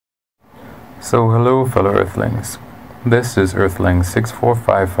So hello fellow Earthlings, this is Earthling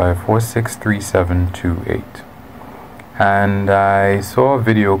 6455463728, and I saw a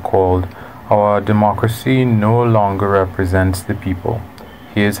video called "Our Democracy No Longer Represents the People,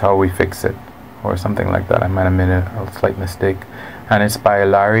 Here's How We Fix It," or something like that. I might have made a slight mistake, and it's by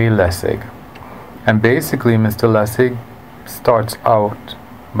Larry Lessig. And basically Mr. Lessig starts out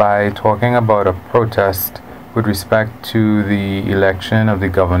by talking about a protest with respect to the election of the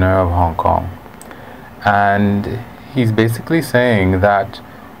governor of Hong Kong. And he's basically saying that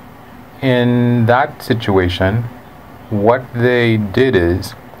in that situation, what they did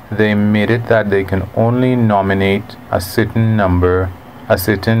is they made it that they can only nominate a certain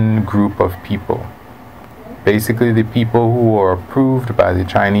group of people. Basically, the people who are approved by the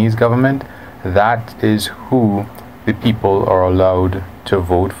Chinese government, that is who the people are allowed to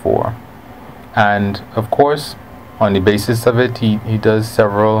vote for. And of course, on the basis of it, he does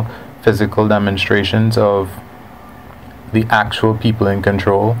several physical demonstrations of the actual people in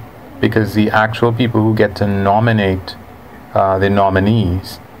control, because the actual people who get to nominate the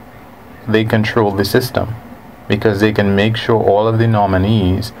nominees, they control the system, because they can make sure all of the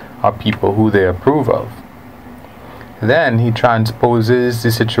nominees are people who they approve of. Then he transposes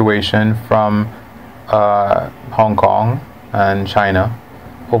the situation from Hong Kong and China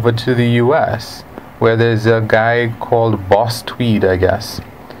over to the US, where there's a guy called Boss Tweed, I guess,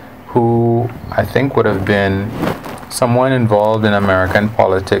 who I think would have been someone involved in American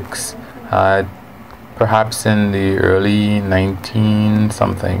politics, perhaps in the early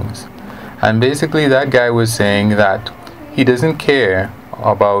 19-somethings. And basically that guy was saying that he doesn't care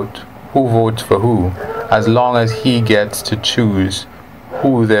about who votes for who, as long as he gets to choose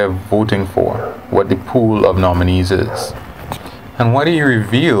who they're voting for, what the pool of nominees is. And what he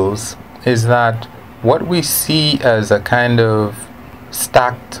reveals is that what we see as a kind of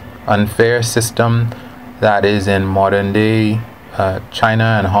stacked, unfair system that is in modern day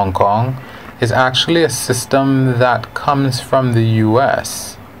China and Hong Kong is actually a system that comes from the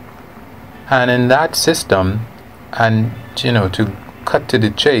US. And in that system, and to cut to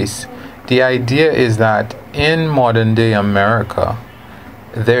the chase, the idea is that in modern day America,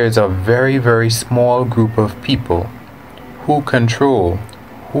 there is a very, very small group of people who control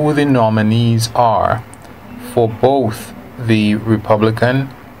who the nominees are for both the Republican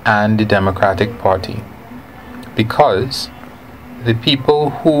and the Democratic Party. Because the people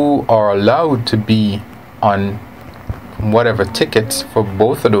who are allowed to be on whatever tickets for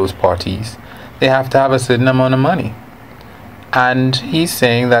both of those parties, they have to have a certain amount of money. And he's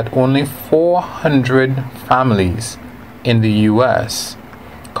saying that only 400 families in the US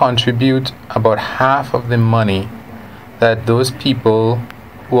contribute about half of the money that those people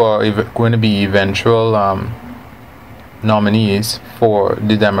who are going to be eventual nominees for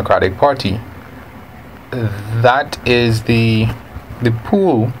the Democratic Party. That is the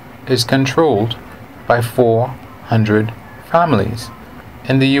pool is controlled by 400 families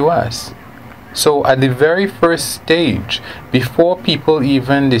in the US. So at the very first stage, before people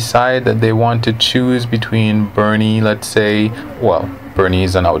even decide that they want to choose between Bernie, let's say, well, Bernie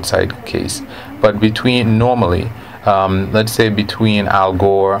is an outside case, but between normally, let's say between Al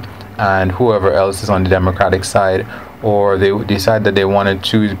Gore and whoever else is on the Democratic side, or they decide that they want to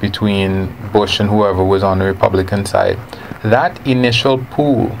choose between Bush and whoever was on the Republican side, that initial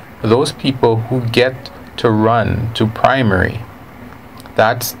pool, those people who get to run to primary,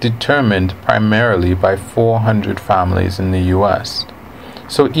 that's determined primarily by 400 families in the US.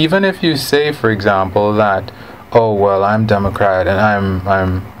 So even if you say, for example, that, oh well, I'm Democrat and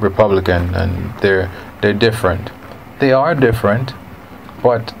I'm Republican and they're different. They are different,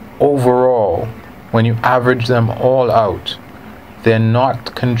 but overall, when you average them all out, they're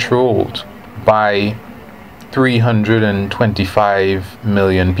not controlled by 325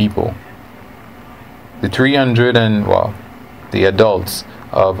 million people. The 300 and, well, the adults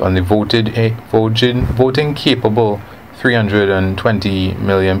and the voting capable 320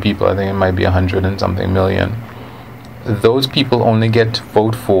 million people, I think it might be 100 and something million, those people only get to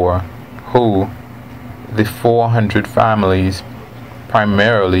vote for who the 400 families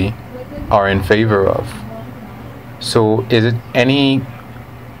primarily are in favor of. So is it any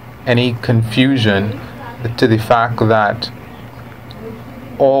confusion to the fact that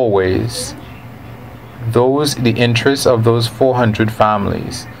always the interests of those 400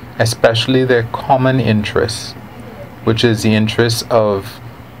 families, especially their common interests, which is the interests of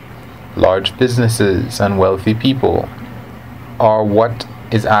large businesses and wealthy people, are what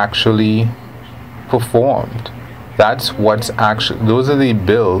is actually performed? That's what's actually, those are the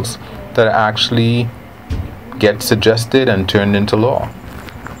bills that actually get suggested and turned into law.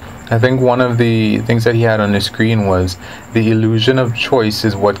 I think one of the things that he had on the screen was the illusion of choice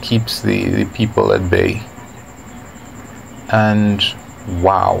is what keeps the people at bay. And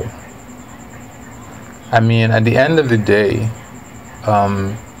wow. I mean, at the end of the day,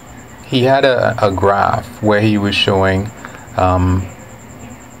 he had a graph where he was showing from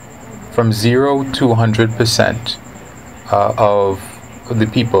 0 to 100% of the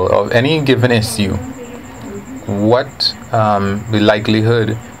people of any given issue, what the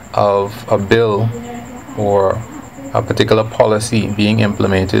likelihood of a bill or a particular policy being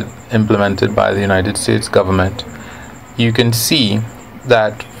implemented by the United States government. You can see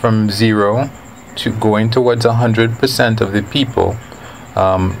that from 0 to going towards 100% of the people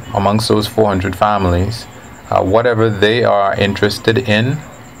amongst those 400 families, whatever they are interested in,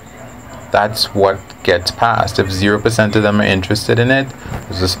 that's what gets passed. If 0% of them are interested in it,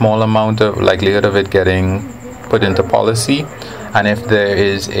 there's a small amount of likelihood of it getting put into policy. And if there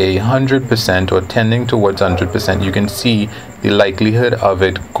is 100% or tending towards 100%, you can see the likelihood of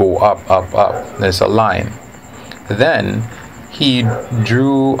it go up, up, up. There's a line. Then he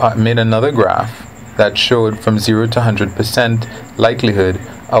made another graph that showed from 0 to 100% likelihood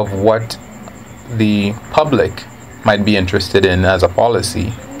of what the public might be interested in as a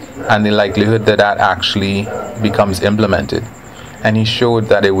policy, and the likelihood that that actually becomes implemented. And he showed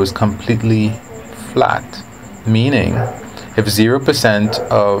that it was completely flat, meaning if 0%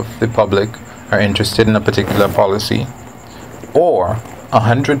 of the public are interested in a particular policy, or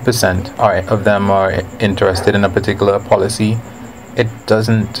 100% of them are interested in a particular policy, it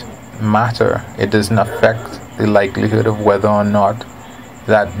doesn't matter. It doesn't affect the likelihood of whether or not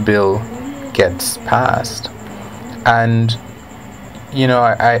that bill gets passed. And you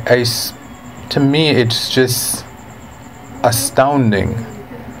know, to me, it's just astounding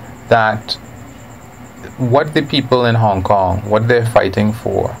that what the people in Hong Kong, what they're fighting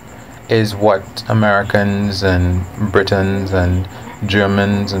for, is what Americans and Britons and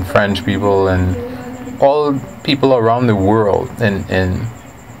Germans and French people and all people around the world in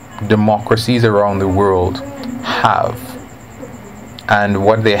democracies around the world have. And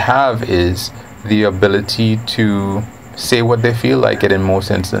what they have is the ability to say what they feel like it in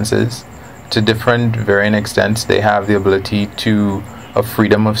most instances. To different varying extents, they have the ability to a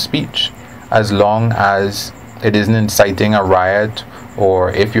freedom of speech, as long as it isn't inciting a riot,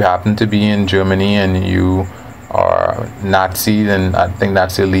 or if you happen to be in Germany and you are Nazi, then I think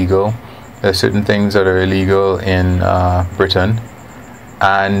that's illegal. There are certain things that are illegal in Britain,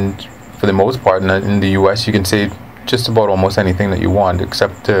 and for the most part in the US you can say just about almost anything that you want,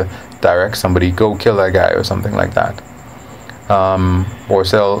 except to direct somebody, go kill that guy or something like that.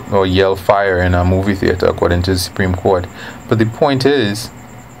 Or yell fire in a movie theater, according to the Supreme Court. But the point is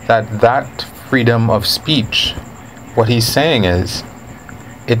that freedom of speech, what he's saying is,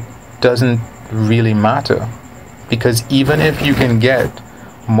 it doesn't really matter, because even if you can get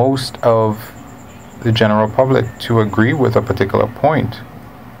most of the general public to agree with a particular point,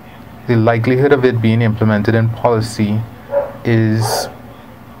 the likelihood of it being implemented in policy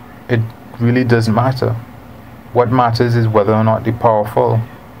it really doesn't matter. What matters is whether or not the powerful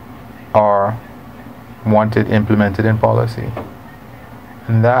are wanted implemented in policy.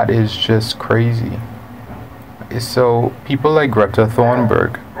 And that is just crazy. So people like Greta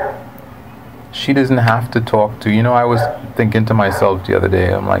Thunberg, she doesn't have to talk to, I was thinking to myself the other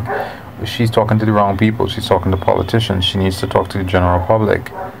day, I'm like, she's talking to the wrong people. She's talking to politicians. She needs to talk to the general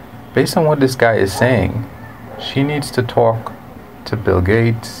public. Based on what this guy is saying, she needs to talk to Bill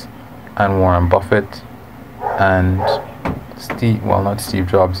Gates and Warren Buffett and not Steve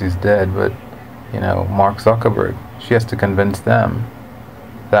Jobs, he's dead, but Mark Zuckerberg. She has to convince them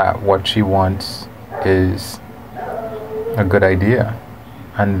that what she wants is a good idea,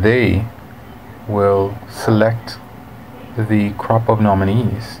 and they will select the crop of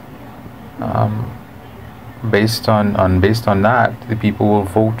nominees. Based on that, the people will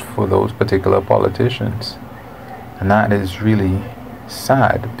vote for those particular politicians, and that is really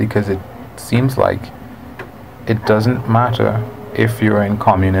sad, because it seems like it doesn't matter if you're in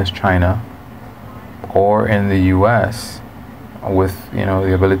communist China or in the US with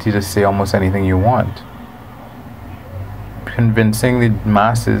the ability to say almost anything you want. Convincing the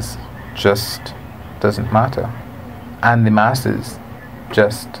masses just doesn't matter, and the masses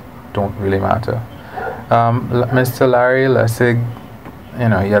just don't really matter. Mr. Larry Lessig,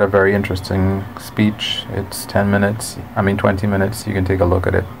 he had a very interesting speech. It's 20 minutes. You can take a look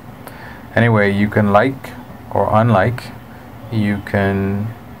at it. Anyway, you can like or unlike, you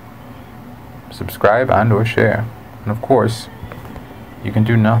can subscribe and or share, and of course you can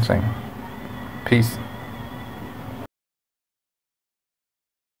do nothing. Peace.